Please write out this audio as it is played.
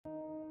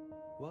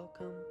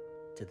Welcome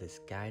to this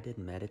guided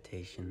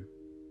meditation.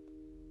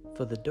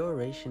 For the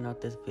duration of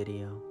this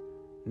video,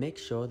 make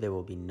sure there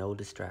will be no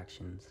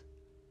distractions.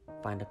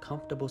 Find a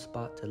comfortable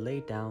spot to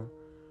lay down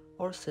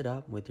or sit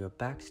up with your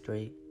back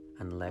straight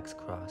and legs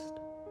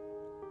crossed.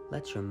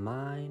 Let your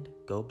mind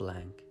go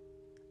blank,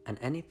 and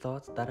any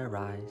thoughts that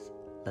arise,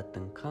 let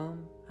them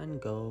come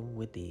and go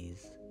with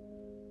ease.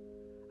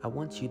 I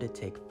want you to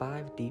take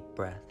 5 deep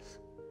breaths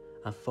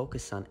and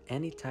focus on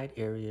any tight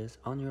areas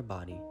on your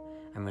body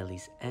and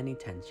release any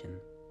tension.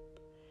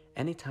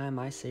 Anytime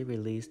I say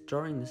release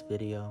during this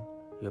video,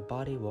 your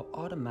body will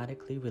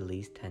automatically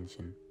release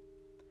tension.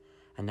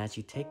 And as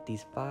you take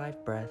these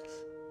 5 breaths,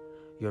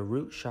 your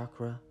root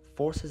chakra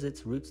forces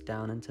its roots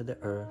down into the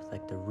earth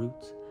like the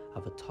roots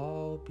of a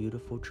tall,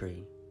 beautiful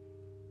tree.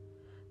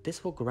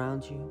 This will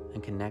ground you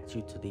and connect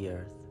you to the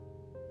earth.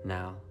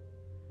 Now,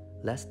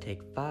 let's take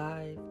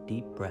 5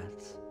 deep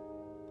breaths.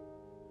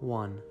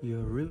 1. Your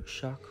root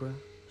chakra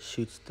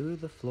shoots through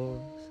the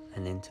floors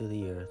and into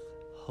the earth.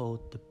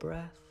 Hold the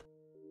breath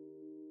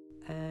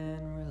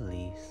and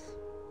release.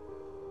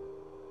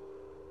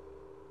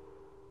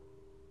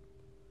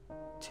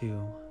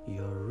 2.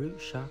 Your root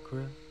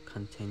chakra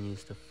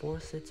continues to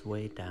force its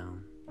way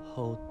down.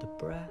 Hold the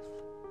breath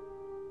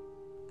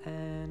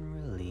and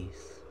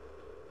release.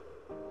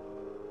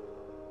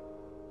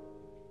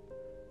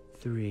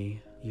 3.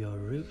 Your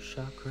root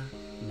chakra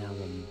now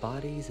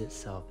embodies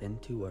itself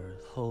into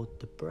earth. Hold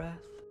the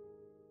breath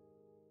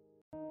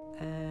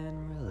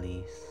and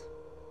release.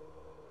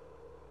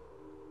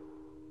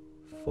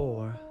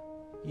 4.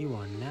 You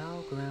are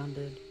now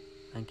grounded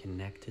and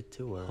connected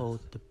to earth. Hold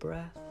the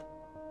breath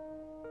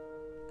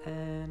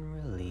and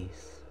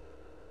release.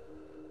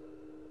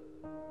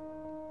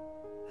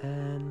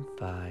 And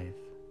 5.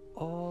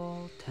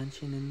 All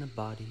tension in the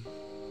body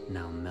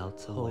now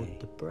melts away. Hold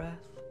the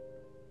breath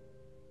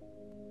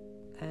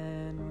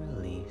and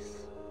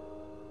release.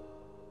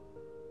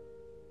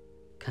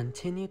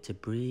 Continue to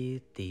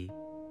breathe deep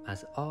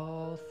as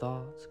all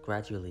thoughts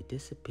gradually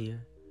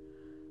disappear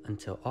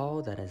until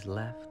all that is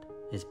left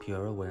is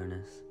pure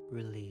awareness.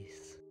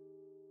 Release.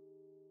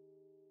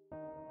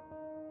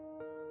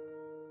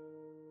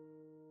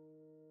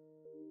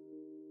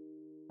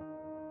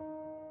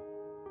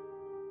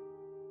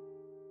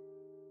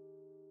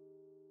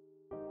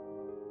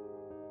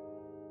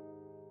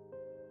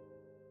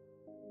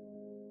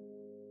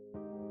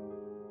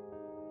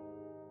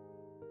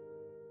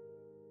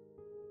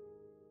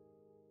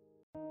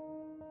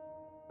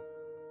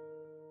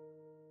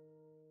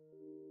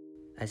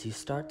 As you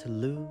start to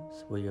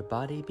lose where your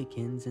body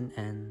begins and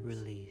ends,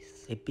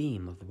 release. A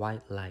beam of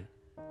white light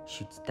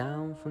shoots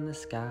down from the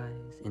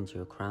skies into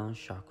your crown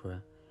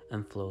chakra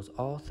and flows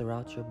all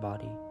throughout your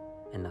body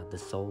and out the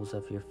soles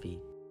of your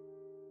feet.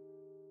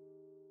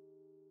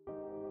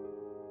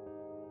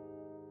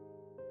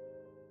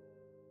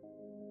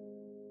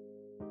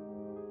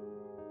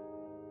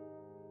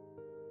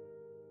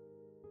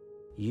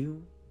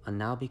 You are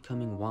now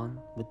becoming one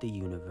with the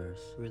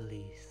universe.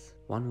 Release.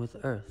 One with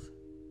Earth.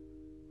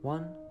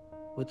 One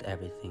with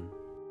everything.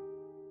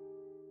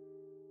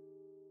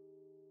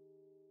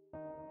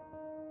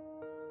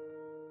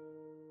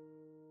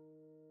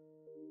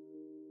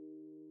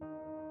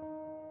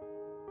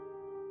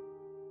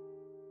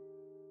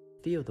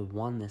 Feel the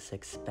oneness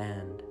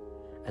expand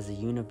as the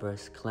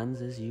universe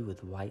cleanses you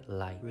with white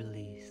light.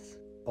 Release.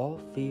 All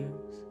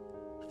fears,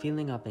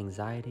 feeling of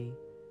anxiety,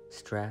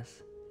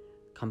 stress,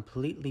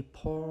 completely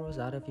pours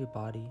out of your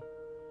body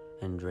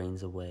and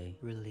drains away.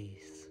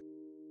 Release.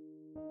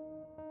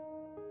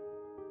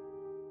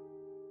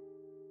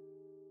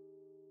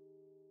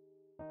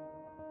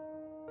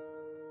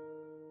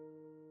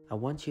 I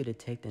want you to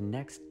take the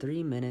next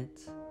 3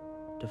 minutes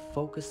to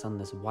focus on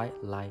this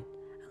white light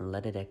and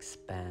let it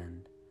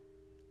expand.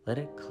 Let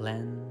it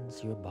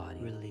cleanse your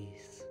body.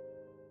 Release.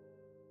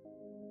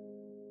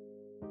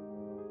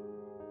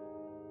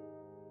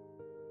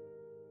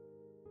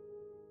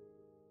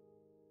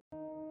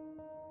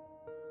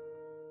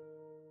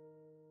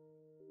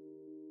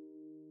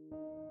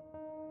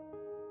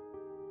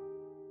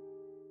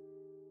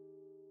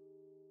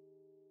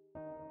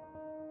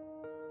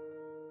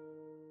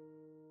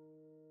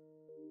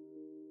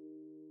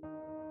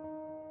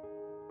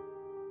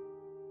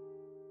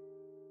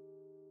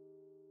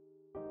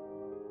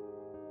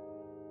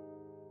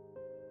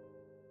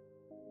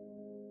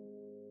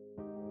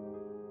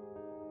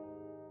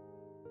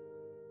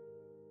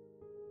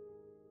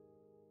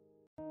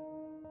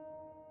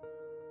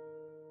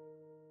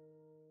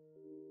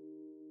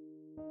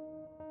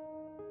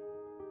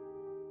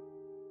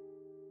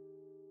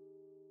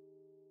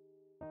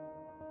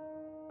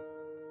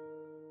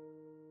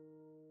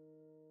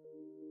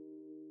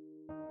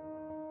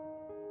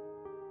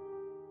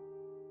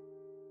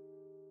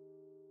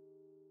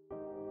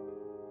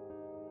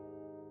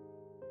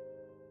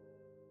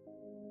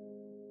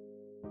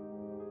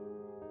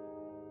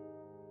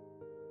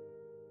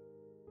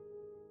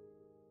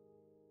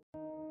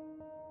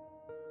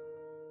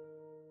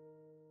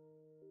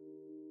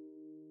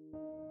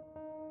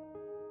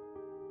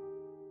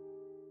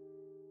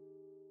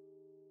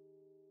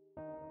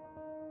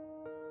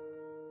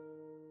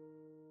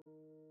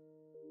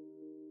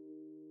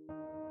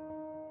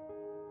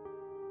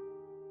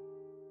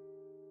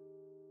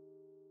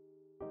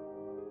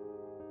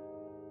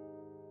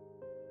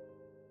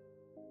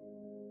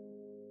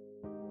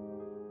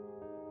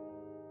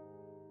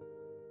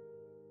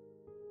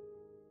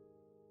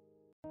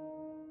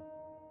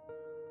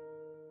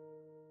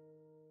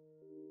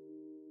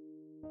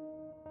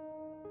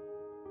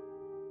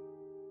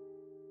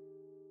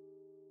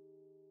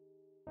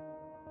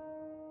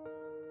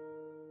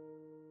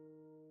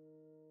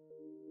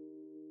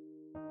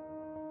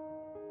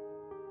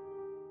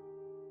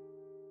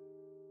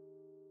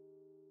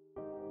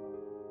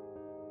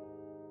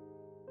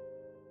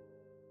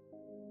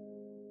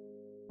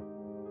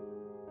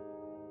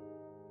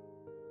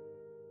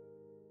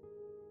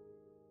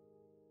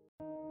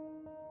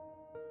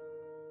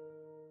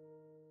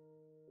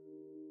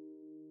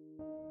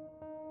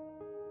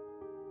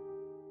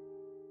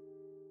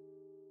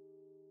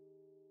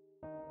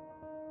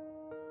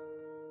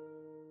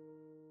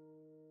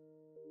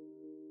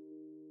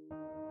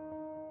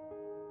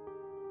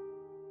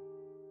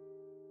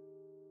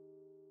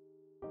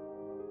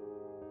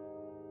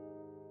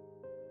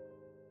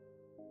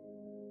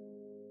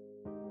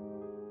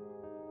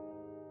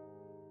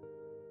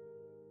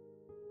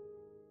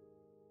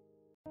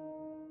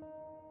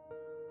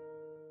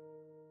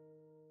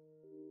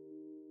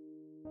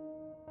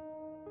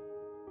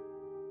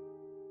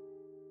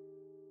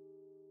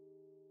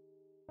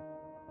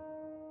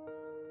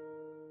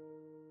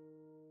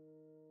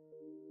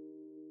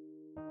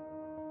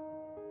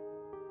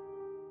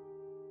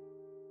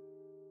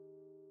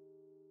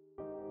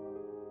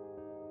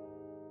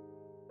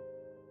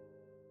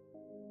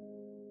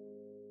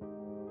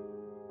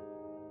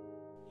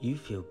 You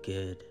feel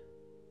good.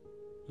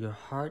 Your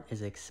heart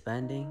is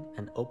expanding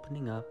and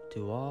opening up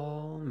to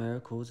all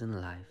miracles in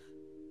life.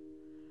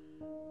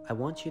 I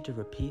want you to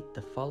repeat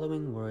the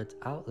following words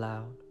out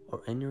loud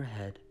or in your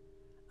head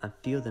and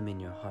feel them in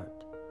your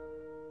heart.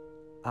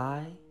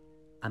 I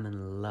am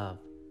in love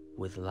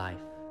with life.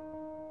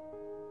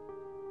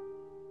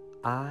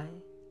 I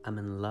am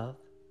in love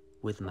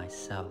with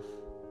myself.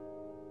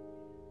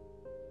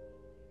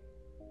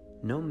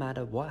 No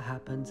matter what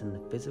happens in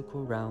the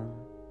physical realm,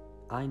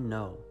 I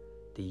know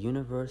the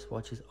universe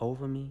watches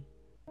over me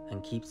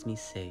and keeps me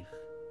safe.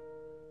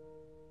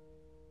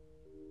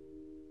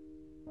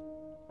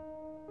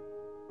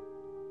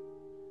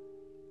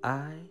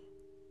 I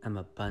am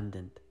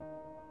abundant,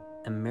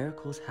 and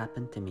miracles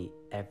happen to me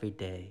every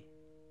day.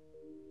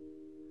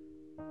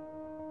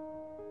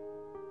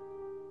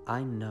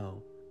 I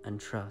know and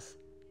trust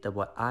that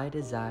what I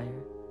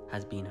desire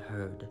has been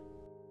heard.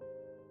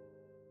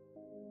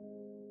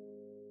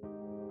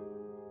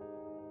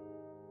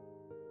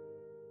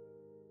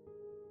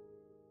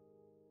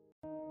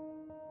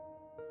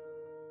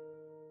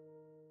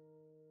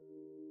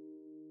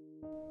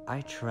 I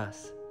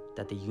trust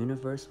that the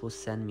universe will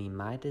send me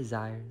my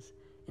desires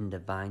in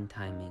divine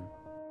timing.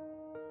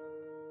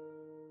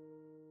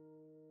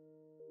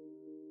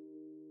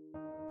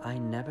 I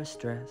never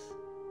stress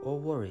or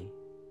worry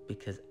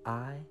because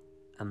I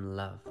am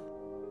love.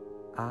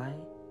 I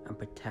am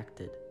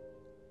protected.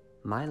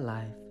 My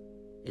life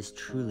is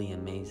truly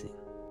amazing.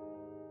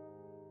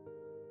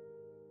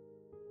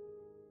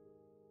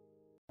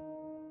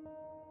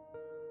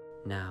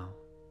 Now,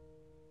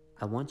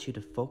 I want you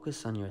to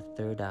focus on your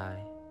third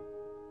eye.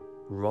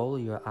 Roll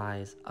your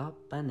eyes up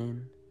and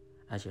in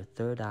as your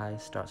third eye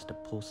starts to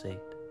pulsate.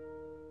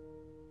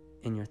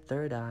 In your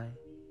third eye,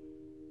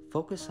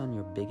 focus on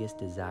your biggest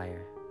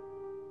desire,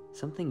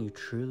 something you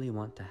truly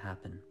want to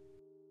happen.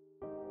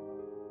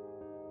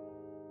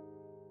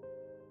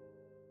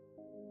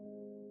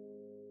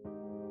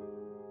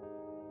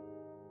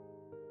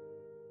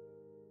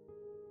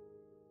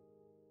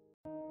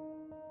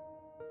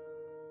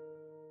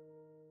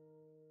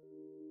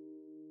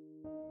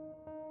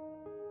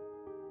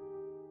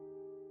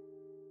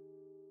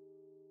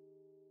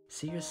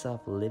 See yourself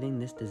living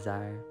this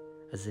desire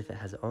as if it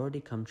has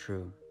already come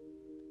true.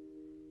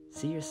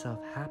 See yourself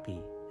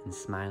happy and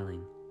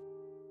smiling.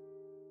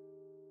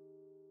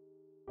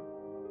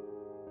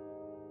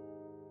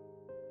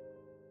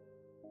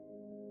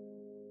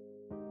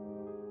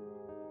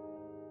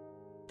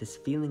 This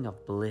feeling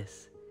of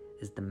bliss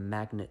is the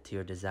magnet to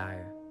your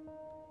desire.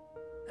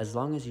 As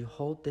long as you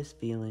hold this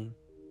feeling,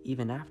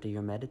 even after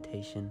your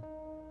meditation,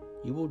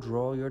 you will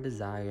draw your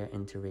desire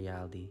into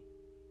reality.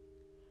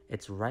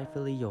 It's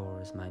rightfully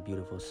yours, my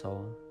beautiful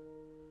soul.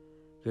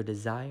 Your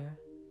desire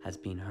has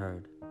been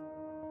heard.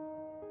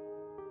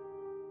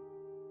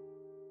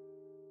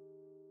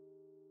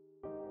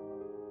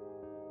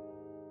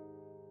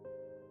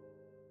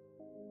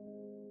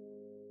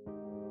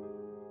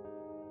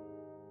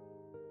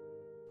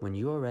 When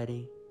you are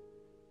ready,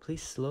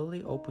 please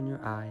slowly open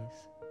your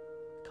eyes.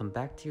 Come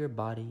back to your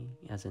body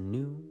as a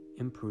new,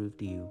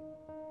 improved you.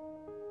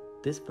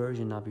 This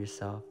version of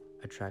yourself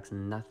attracts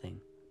nothing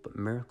but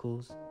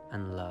miracles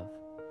and love.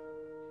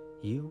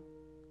 You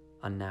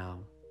are now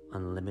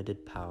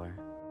unlimited power.